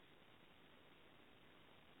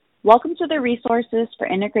Welcome to the Resources for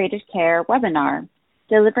Integrated Care webinar,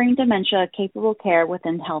 Delivering Dementia-Capable Care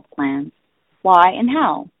Within Health Plans, Why and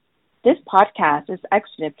How. This podcast is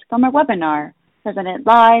excerpted from a webinar presented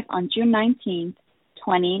live on June 19,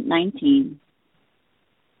 2019.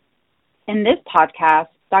 In this podcast,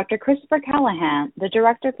 Dr. Christopher Callahan, the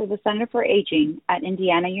Director for the Center for Aging at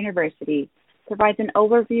Indiana University, provides an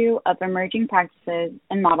overview of emerging practices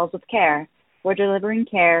and models of care for delivering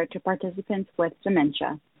care to participants with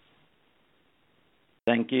dementia.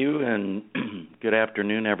 Thank you, and good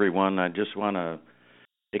afternoon, everyone. I just want to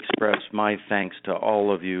express my thanks to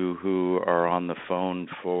all of you who are on the phone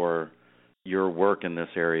for your work in this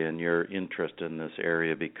area and your interest in this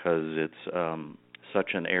area because it's such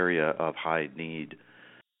an area of high need.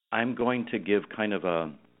 I'm going to give kind of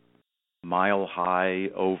a mile-high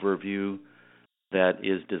overview that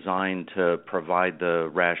is designed to provide the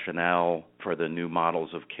rationale for the new models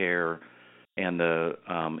of care and the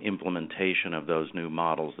implementation of those new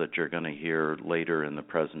models that you're going to hear later in the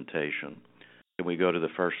presentation. Can we go to the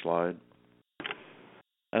first slide?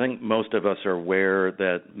 I think most of us are aware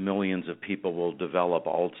that millions of people will develop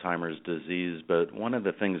Alzheimer's disease, but one of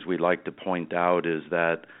the things we like to point out is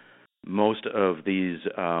that most of these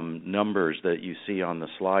numbers that you see on the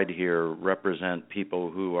slide here represent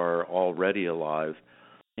people who are already alive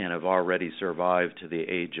and have already survived to the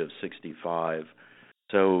age of 65.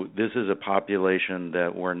 So this is a population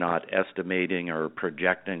that we're not estimating or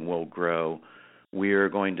projecting will grow. We are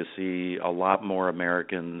going to see a lot more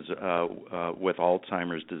Americans with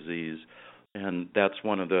Alzheimer's disease, and that's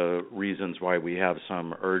one of the reasons why we have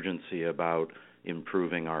some urgency about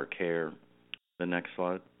improving our care. The next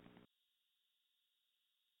slide.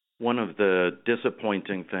 One of the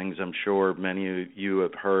disappointing things I'm sure many of you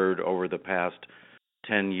have heard over the past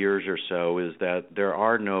 10 years or so is that there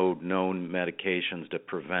are no known medications to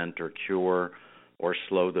prevent or cure or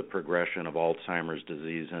slow the progression of Alzheimer's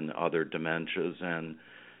disease and other dementias. And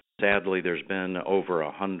sadly, there's been over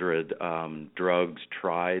 100 drugs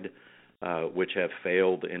tried which have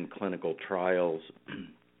failed in clinical trials.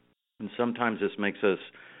 And sometimes this makes us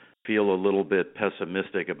feel a little bit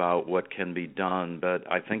pessimistic about what can be done,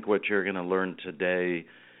 but I think what you're going to learn today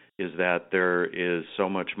is that there is so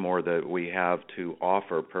much more that we have to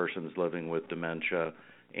offer persons living with dementia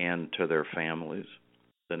and to their families.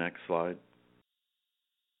 The next slide.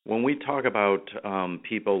 When we talk about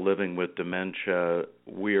people living with dementia,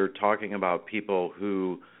 we're talking about people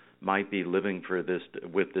who might be living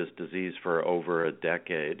with this disease for over a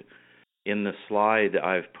decade. In the slide,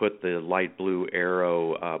 I've put the light blue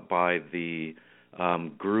arrow by the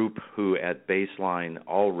group who at baseline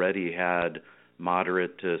already had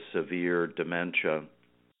moderate to severe dementia.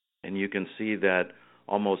 And you can see that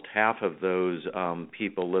almost half of those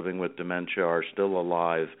people living with dementia are still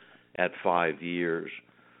alive at 5 years.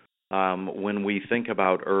 When we think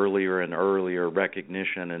about earlier and earlier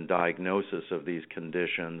recognition and diagnosis of these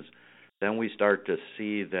conditions, then we start to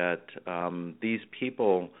see that these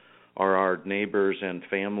people are our neighbors and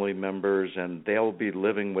family members, and they'll be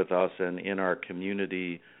living with us and in our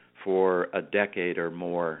community for a decade or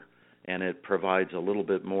more. And it provides a little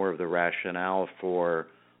bit more of the rationale for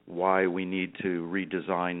why we need to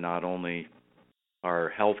redesign not only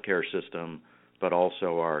our healthcare system, but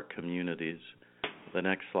also our communities. The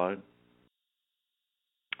next slide.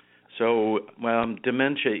 So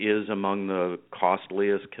dementia is among the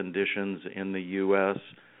costliest conditions in the U.S.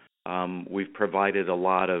 We've provided a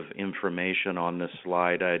lot of information on this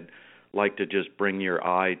slide. I'd like to just bring your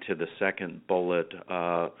eye to the second bullet,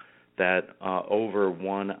 that over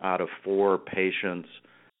 1 out of 4 patients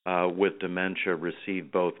with dementia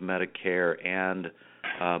receive both Medicare and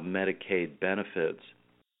Medicaid benefits.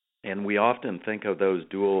 And we often think of those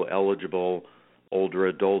dual-eligible older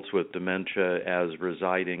adults with dementia as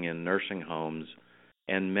residing in nursing homes,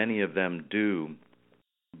 and many of them do.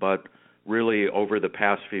 But really, over the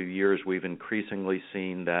past few years, we've increasingly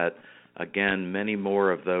seen that, again, many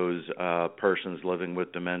more of those persons living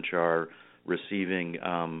with dementia are receiving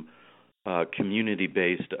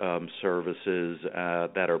community-based services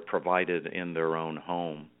that are provided in their own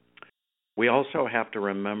home. We also have to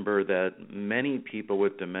remember that many people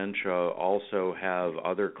with dementia also have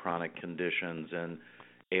other chronic conditions and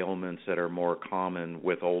ailments that are more common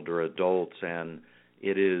with older adults, and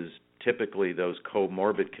it is typically those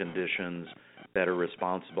comorbid conditions that are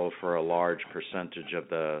responsible for a large percentage of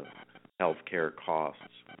the healthcare costs.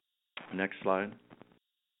 Next slide.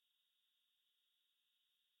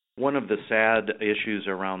 One of the sad issues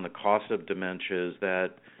around the cost of dementia is that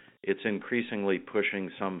it's increasingly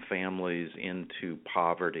pushing some families into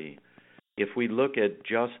poverty. If we look at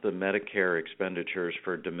just the Medicare expenditures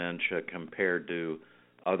for dementia compared to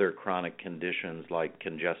other chronic conditions like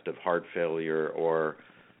congestive heart failure or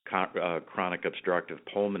chronic obstructive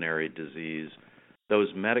pulmonary disease,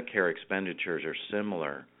 those Medicare expenditures are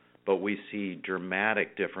similar, but we see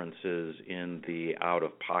dramatic differences in the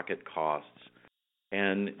out-of-pocket costs.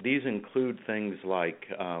 And these include things like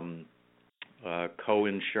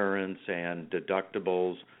co-insurance and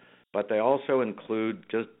deductibles, but they also include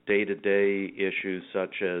just day-to-day issues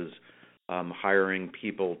such as hiring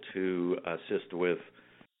people to assist with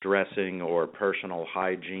dressing or personal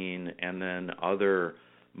hygiene, and then other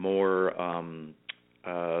more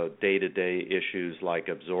day-to-day issues like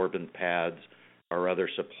absorbent pads or other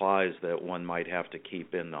supplies that one might have to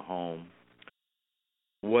keep in the home.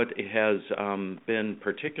 What has been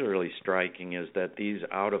particularly striking is that these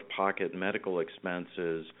out-of-pocket medical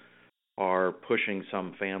expenses are pushing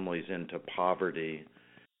some families into poverty.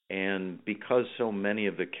 And because so many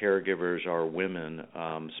of the caregivers are women,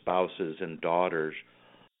 spouses and daughters,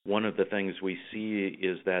 one of the things we see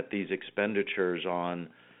is that these expenditures on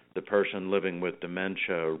the person living with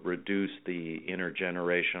dementia reduce the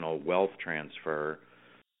intergenerational wealth transfer.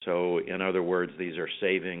 So, in other words, these are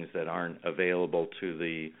savings that aren't available to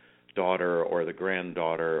the daughter or the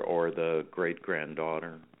granddaughter or the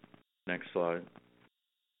great-granddaughter. Next slide.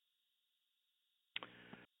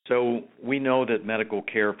 So we know that medical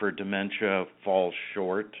care for dementia falls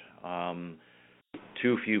short.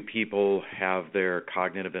 Too few people have their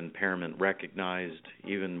cognitive impairment recognized.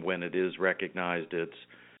 Even when it is recognized, it's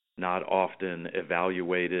not often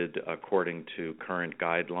evaluated according to current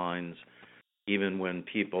guidelines. Even when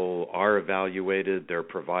people are evaluated, their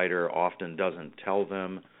provider often doesn't tell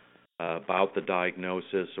them about the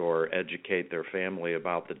diagnosis or educate their family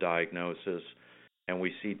about the diagnosis. And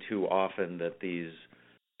we see too often that these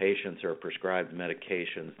patients are prescribed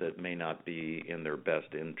medications that may not be in their best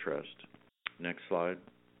interest. Next slide.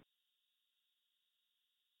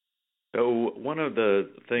 So one of the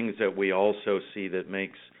things that we also see that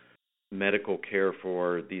makes medical care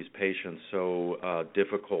for these patients so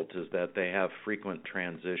difficult is that they have frequent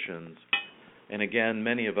transitions. And again,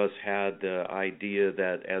 many of us had the idea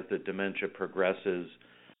that as the dementia progresses,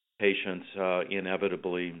 patients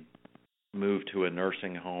inevitably move to a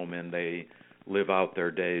nursing home and they live out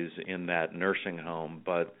their days in that nursing home.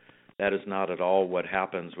 But that is not at all what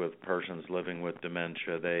happens with persons living with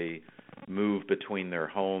dementia. They move between their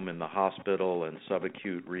home and the hospital and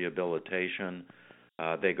subacute rehabilitation.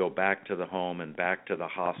 They go back to the home and back to the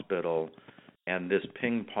hospital, and this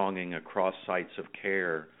ping-ponging across sites of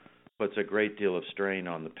care puts a great deal of strain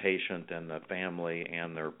on the patient and the family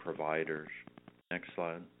and their providers. Next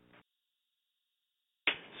slide.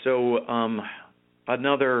 So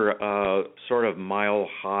another sort of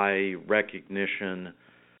mile-high recognition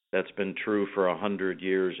that's been true for 100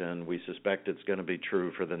 years, and we suspect it's going to be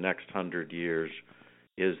true for the next 100 years,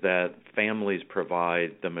 is that families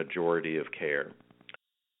provide the majority of care.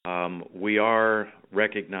 We are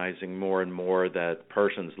recognizing more and more that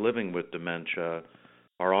persons living with dementia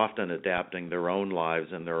are often adapting their own lives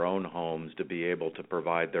and their own homes to be able to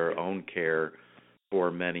provide their own care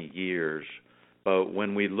for many years. But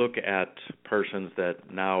when we look at persons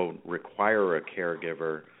that now require a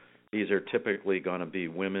caregiver, these are typically going to be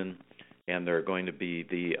women, and they're going to be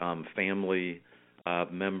the family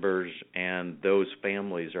members, and those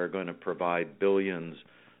families are going to provide billions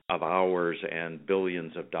of hours and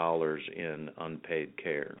billions of dollars in unpaid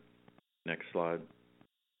care. Next slide.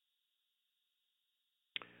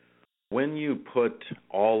 When you put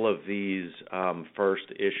all of these first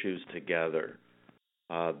issues together,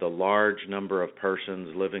 the large number of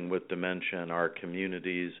persons living with dementia in our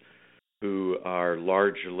communities who are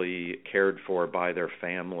largely cared for by their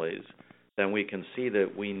families, then we can see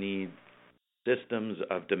that we need systems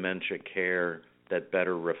of dementia care that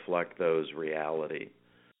better reflect those reality.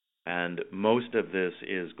 And most of this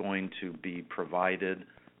is going to be provided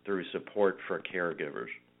through support for caregivers.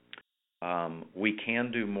 We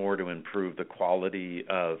can do more to improve the quality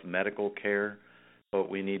of medical care, but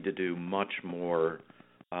we need to do much more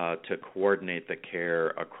to coordinate the care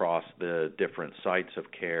across the different sites of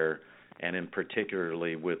care, and in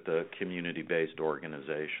particularly with the community-based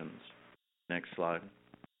organizations. Next slide.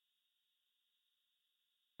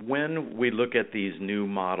 When we look at these new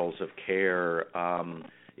models of care,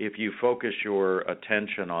 if you focus your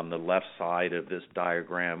attention on the left side of this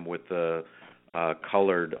diagram with the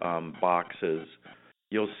colored boxes,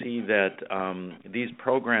 you'll see that these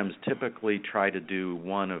programs typically try to do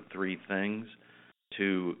one of three things: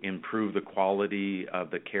 to improve the quality of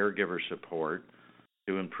the caregiver support,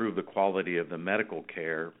 to improve the quality of the medical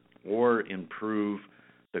care, or improve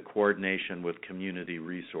the coordination with community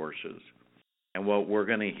resources. And what we're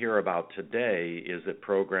going to hear about today is the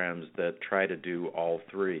programs that try to do all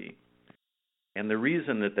three. And the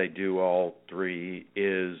reason that they do all three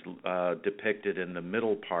is depicted in the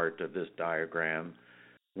middle part of this diagram.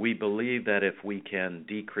 We believe that if we can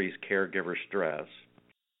decrease caregiver stress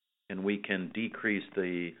and we can decrease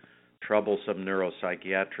the troublesome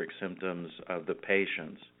neuropsychiatric symptoms of the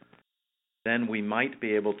patients, then we might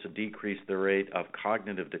be able to decrease the rate of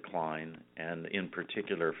cognitive decline and in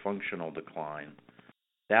particular functional decline.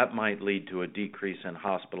 That might lead to a decrease in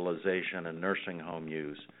hospitalization and nursing home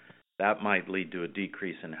use. That might lead to a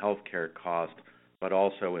decrease in healthcare cost, but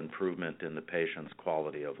also improvement in the patient's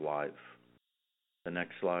quality of life. The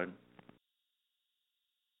next slide.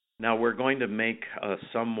 Now we're going to make a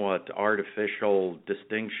somewhat artificial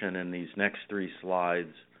distinction in these next three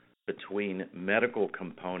slides between medical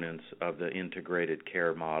components of the integrated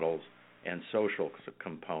care models and social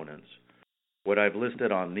components. What I've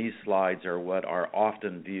listed on these slides are what are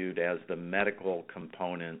often viewed as the medical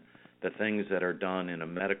component, the things that are done in a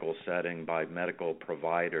medical setting by medical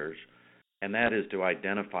providers, and that is to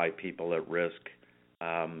identify people at risk.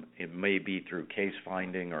 It may be through case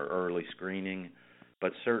finding or early screening,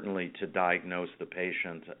 but certainly to diagnose the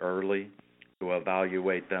patient early, to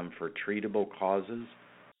evaluate them for treatable causes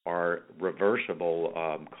or reversible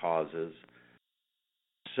causes.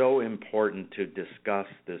 So important to discuss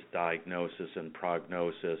this diagnosis and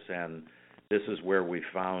prognosis, and this is where we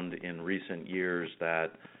found in recent years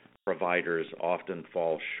that providers often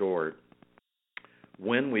fall short.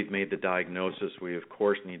 When we've made the diagnosis, we of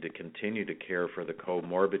course need to continue to care for the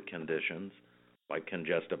comorbid conditions like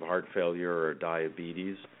congestive heart failure or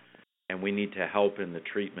diabetes, and we need to help in the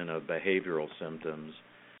treatment of behavioral symptoms.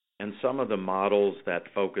 And some of the models that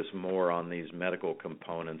focus more on these medical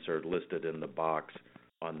components are listed in the box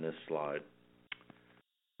on this slide.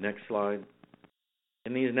 Next slide.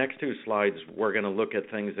 In these next two slides, we're going to look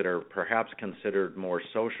at things that are perhaps considered more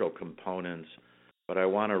social components, but I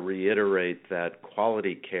want to reiterate that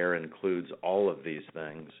quality care includes all of these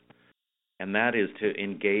things, and that is to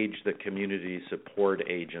engage the community support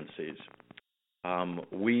agencies.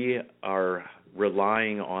 We are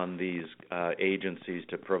relying on these agencies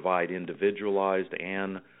to provide individualized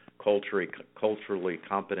and culturally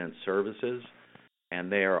competent services,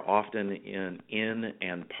 and they are often in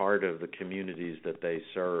and part of the communities that they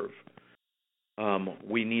serve.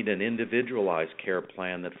 We need an individualized care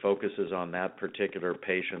plan that focuses on that particular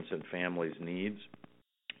patient's and family's needs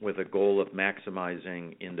with a goal of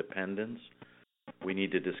maximizing independence. We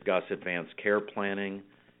need to discuss advanced care planning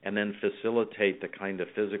and then facilitate the kind of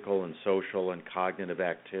physical and social and cognitive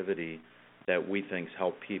activity that we think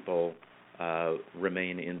help people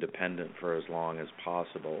remain independent for as long as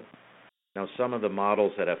possible. Now, some of the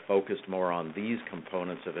models that have focused more on these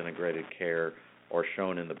components of integrated care are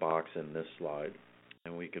shown in the box in this slide,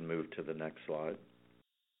 and we can move to the next slide.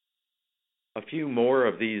 A few more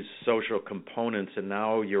of these social components, and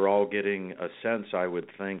now you're all getting a sense, I would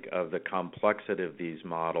think, of the complexity of these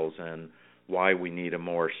models and why we need a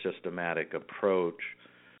more systematic approach.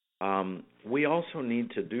 We also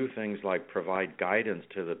need to do things like provide guidance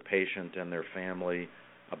to the patient and their family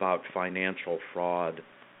about financial fraud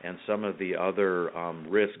and some of the other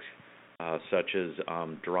risks, such as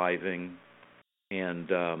driving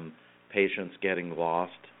and patients getting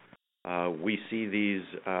lost. We see these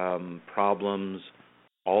problems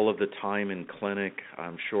all of the time in clinic.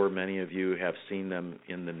 I'm sure many of you have seen them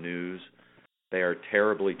in the news. They are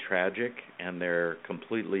terribly tragic, and they're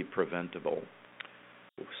completely preventable.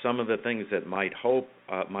 Some of the things that might help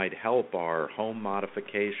are home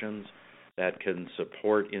modifications that can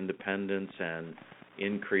support independence and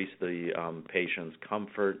increase the patient's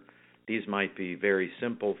comfort. These might be very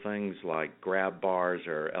simple things like grab bars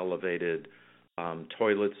or elevated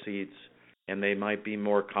toilet seats, and they might be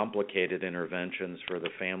more complicated interventions for the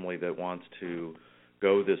family that wants to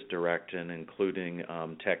go this direction, including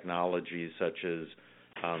technologies such as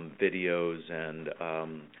videos and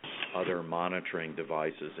other monitoring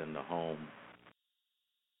devices in the home.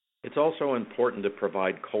 It's also important to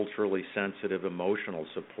provide culturally sensitive emotional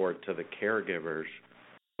support to the caregivers,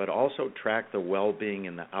 but also track the well-being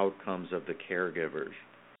and the outcomes of the caregivers.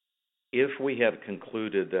 If we have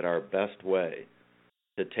concluded that our best way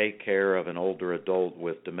to take care of an older adult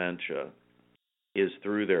with dementia is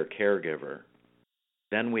through their caregiver,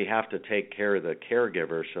 then we have to take care of the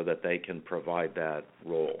caregiver so that they can provide that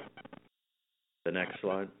role. The next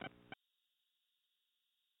slide.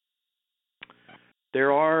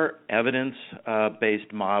 There are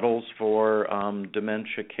evidence-based models for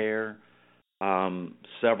dementia care.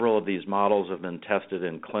 Several of these models have been tested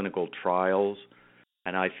in clinical trials.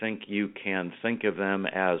 And I think you can think of them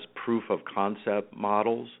as proof of concept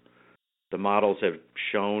models. The models have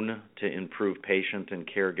shown to improve patient and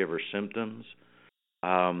caregiver symptoms.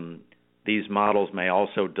 These models may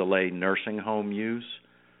also delay nursing home use.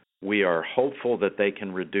 We are hopeful that they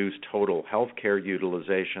can reduce total healthcare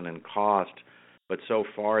utilization and cost, but so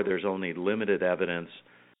far there's only limited evidence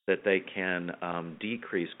that they can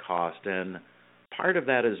decrease cost. And part of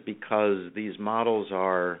that is because these models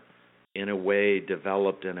are, in a way,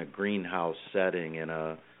 developed in a greenhouse setting, in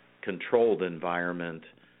a controlled environment,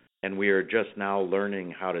 and we are just now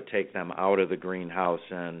learning how to take them out of the greenhouse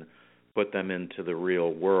and put them into the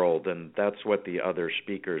real world. And that's what the other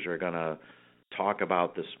speakers are going to talk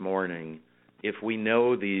about this morning. If we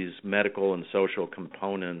know these medical and social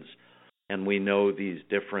components, and we know these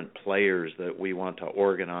different players that we want to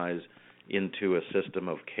organize into a system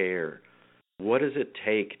of care, what does it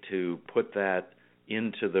take to put that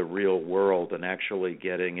into the real world and actually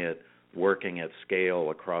getting it working at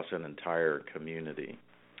scale across an entire community?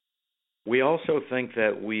 We also think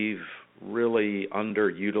that we've really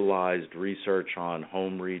underutilized research on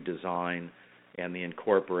home redesign and the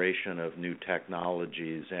incorporation of new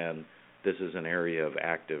technologies, and this is an area of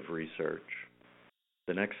active research.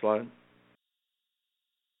 The next slide.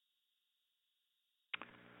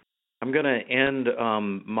 I'm going to end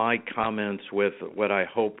my comments with what I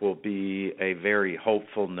hope will be a very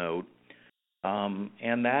hopeful note,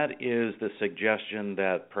 and that is the suggestion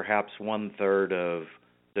that perhaps 1/3 of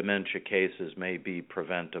dementia cases may be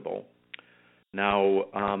preventable. Now,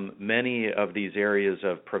 many of these areas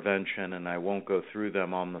of prevention, and I won't go through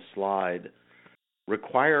them on the slide,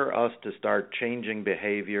 require us to start changing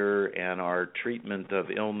behavior and our treatment of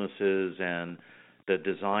illnesses and the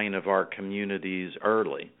design of our communities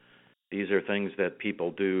early. These are things that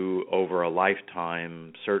people do over a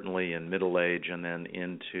lifetime, certainly in middle age and then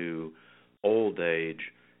into old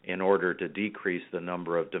age, in order to decrease the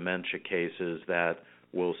number of dementia cases that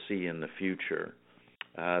we'll see in the future.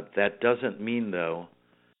 That doesn't mean, though,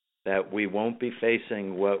 that we won't be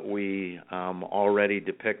facing what we already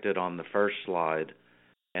depicted on the first slide,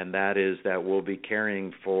 and that is that we'll be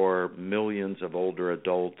caring for millions of older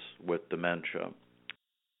adults with dementia.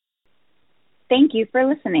 Thank you for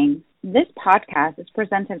listening. This podcast is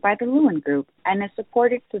presented by the Lewin Group and is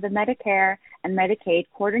supported through the Medicare and Medicaid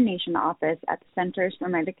Coordination Office at the Centers for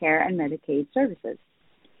Medicare and Medicaid Services.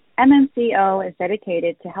 MMCO is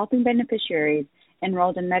dedicated to helping beneficiaries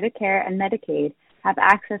enrolled in Medicare and Medicaid have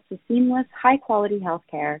access to seamless, high-quality health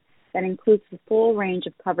care that includes the full range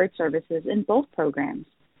of covered services in both programs.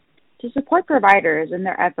 To support providers in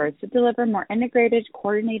their efforts to deliver more integrated,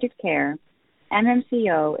 coordinated care,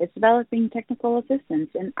 MMCO is developing technical assistance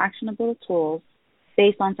and actionable tools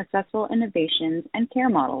based on successful innovations and care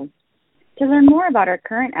models. To learn more about our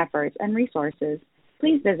current efforts and resources,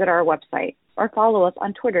 please visit our website or follow us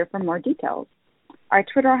on Twitter for more details. Our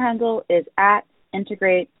Twitter handle is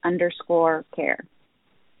 @integrate_care.